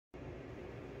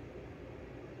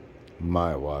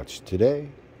my watch today.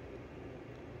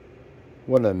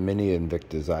 One of the many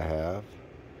Invictas I have.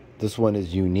 This one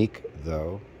is unique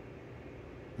though,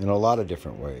 in a lot of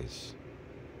different ways.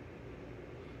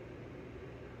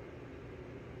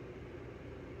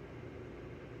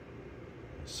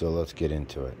 So let's get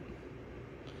into it.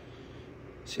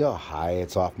 See how high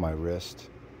it's off my wrist?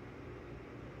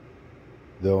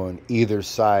 Though on either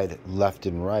side, left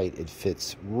and right, it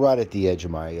fits right at the edge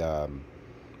of my,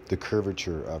 the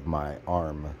curvature of my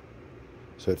arm.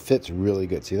 So it fits really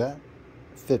good. See that?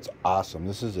 It fits awesome.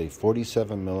 This is a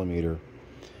 47 millimeter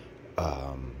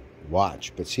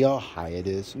watch, but see how high it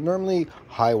is? Normally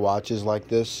high watches like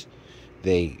this,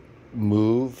 they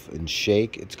move and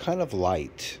shake. It's kind of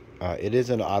light. It is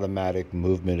an automatic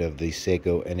movement of the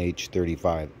Seiko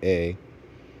nh35a.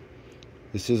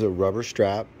 This is a rubber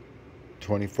strap,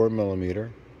 24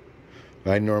 millimeter.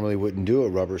 I normally wouldn't do a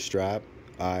rubber strap.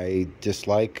 I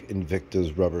dislike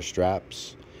Invicta's rubber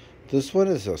straps. This one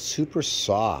is a super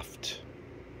soft,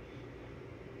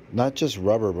 not just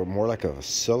rubber, but more like a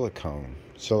silicone.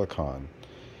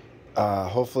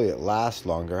 Hopefully it lasts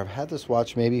longer. I've had this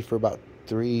watch maybe for about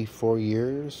 3-4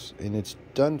 years, and it's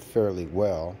done fairly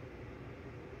well.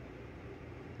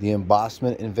 The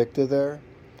embossment Invicta there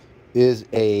is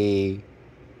you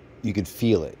can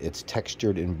feel it. It's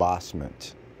textured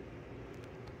embossment.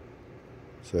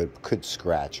 So it could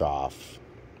scratch off.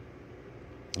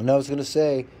 And I was going to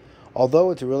say, although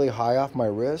it's really high off my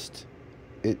wrist,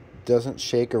 it doesn't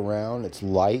shake around. It's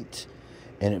light,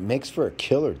 and it makes for a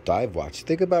killer dive watch.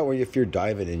 Think about where if you're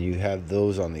diving and you have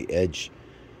those on the edge,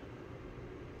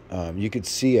 you could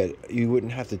see it. You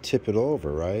wouldn't have to tip it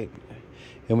over, right?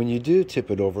 And when you do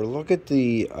tip it over, look at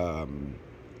the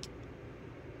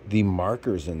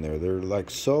markers in there. They're like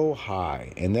so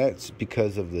high, and that's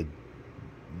because of the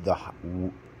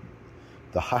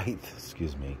height,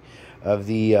 excuse me, of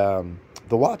the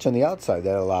watch on the outside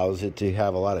that allows it to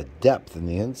have a lot of depth in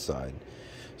the inside.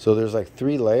 So there's like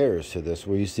 3 layers to this.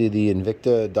 Where you see the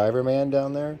Invicta Diver Man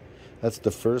down there, that's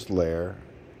the first layer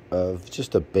of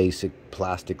just a basic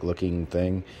plastic looking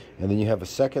thing, and then you have a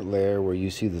second layer where you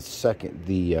see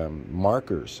the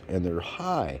markers, and they're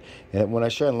high, and when I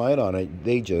shine light on it,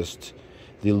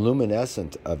 the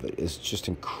luminescence of it is just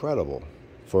incredible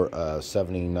for a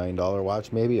 $79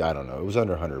 watch. Maybe, I don't know, it was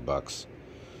under $100.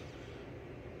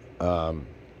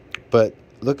 But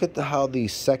look at how the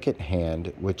second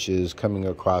hand, which is coming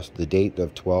across the date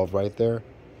of 12 right there,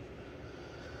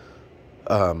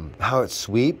 how it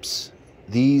sweeps.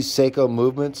 These Seiko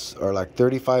movements are like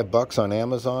 $35 on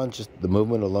Amazon. Just the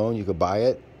movement alone, you could buy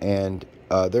it. And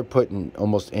they're putting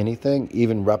almost anything,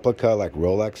 even replica like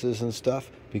Rolexes and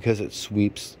stuff, because it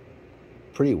sweeps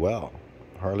pretty well.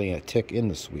 Hardly a tick in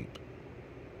the sweep.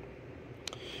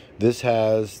 This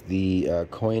has the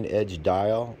coin edge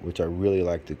dial, which I really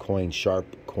like, the sharp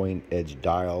coin edge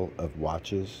dial of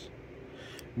watches.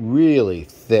 Really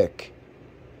thick.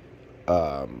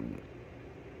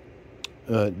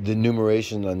 The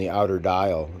numeration on the outer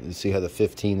dial, you see how the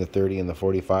 15, the 30, and the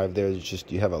 45 there, it's just,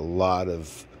 you have a lot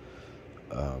of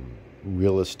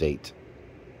real estate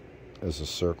as a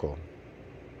circle.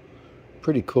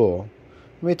 Pretty cool.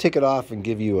 Let me take it off and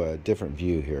give you a different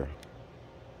view here.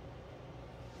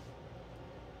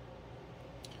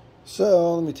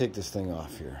 So let me take this thing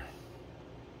off here.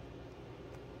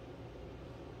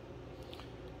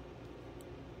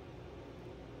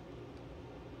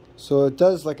 So it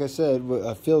does, like I said,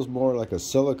 feels more like a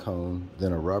silicone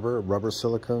than a rubber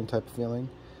silicone type of feeling.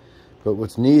 But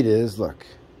what's neat is, look,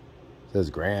 it says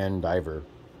Grand Diver.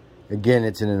 Again,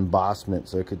 it's an embossment,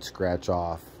 so it could scratch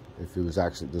off if it was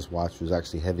actually, this watch was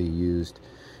actually heavy used.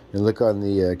 And look on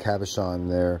the cabochon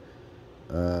there.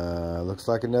 Looks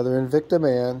like another Invicta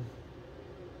man.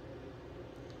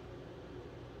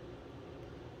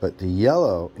 But the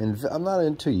yellow, I'm not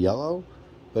into yellow,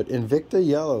 but Invicta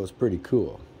yellow is pretty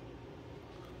cool.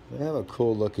 They have a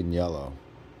cool looking yellow.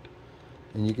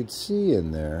 And you can see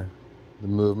in there the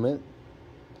movement.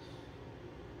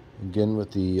 Again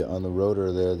with the, on the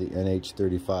rotor there, the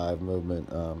nh35 movement,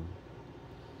 the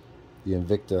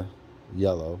Invicta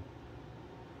yellow.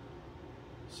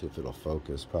 See if it'll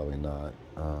focus, probably not.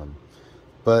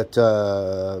 But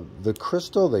the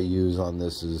crystal they use on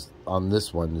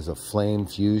this one is a flame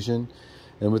fusion.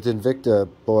 And with Invicta,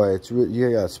 boy, it's really,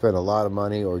 you gotta spend a lot of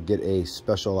money or get a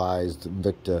specialized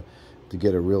Invicta to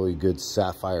get a really good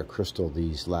sapphire crystal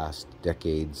these last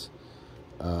decades.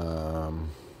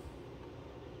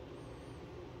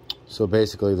 So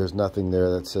basically, there's nothing there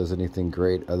that says anything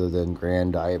great other than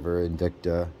Grand Diver,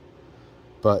 Invicta.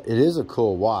 But it is a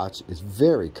cool watch. It's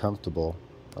very comfortable.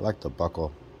 I like the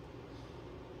buckle.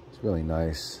 It's really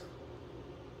nice.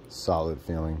 solid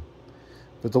feeling.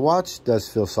 But the watch does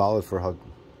feel solid for how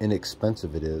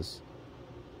inexpensive it is.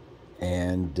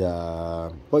 And,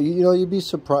 but you know, you'd be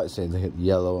surprised. Say, look at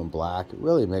yellow and black. It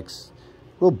really makes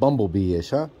a little bumblebee-ish,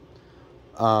 huh?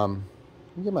 Let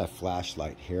me get my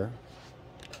flashlight here.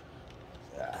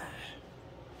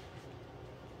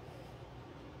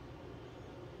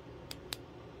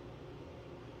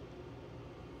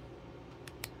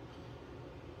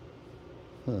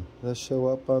 Huh, did that show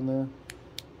up on there?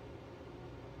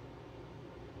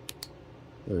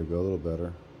 There we go, a little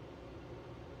better.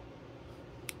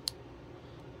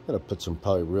 Gotta put some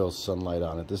probably real sunlight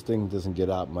on it. This thing doesn't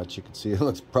get out much. You can see it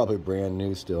looks probably brand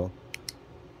new still.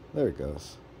 There it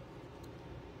goes.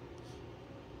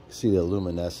 See the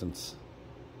luminescence.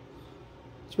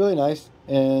 It's really nice,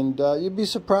 and you'd be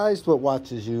surprised what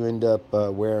watches you end up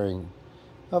wearing.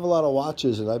 I have a lot of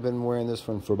watches, and I've been wearing this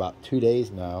one for about 2 days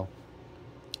now.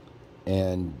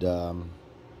 And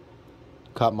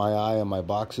caught my eye on my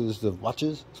boxes of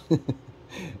watches,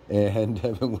 and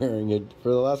I've been wearing it for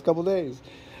the last couple days.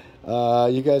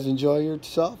 You guys enjoy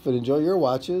yourself and enjoy your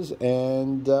watches,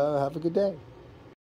 and have a good day.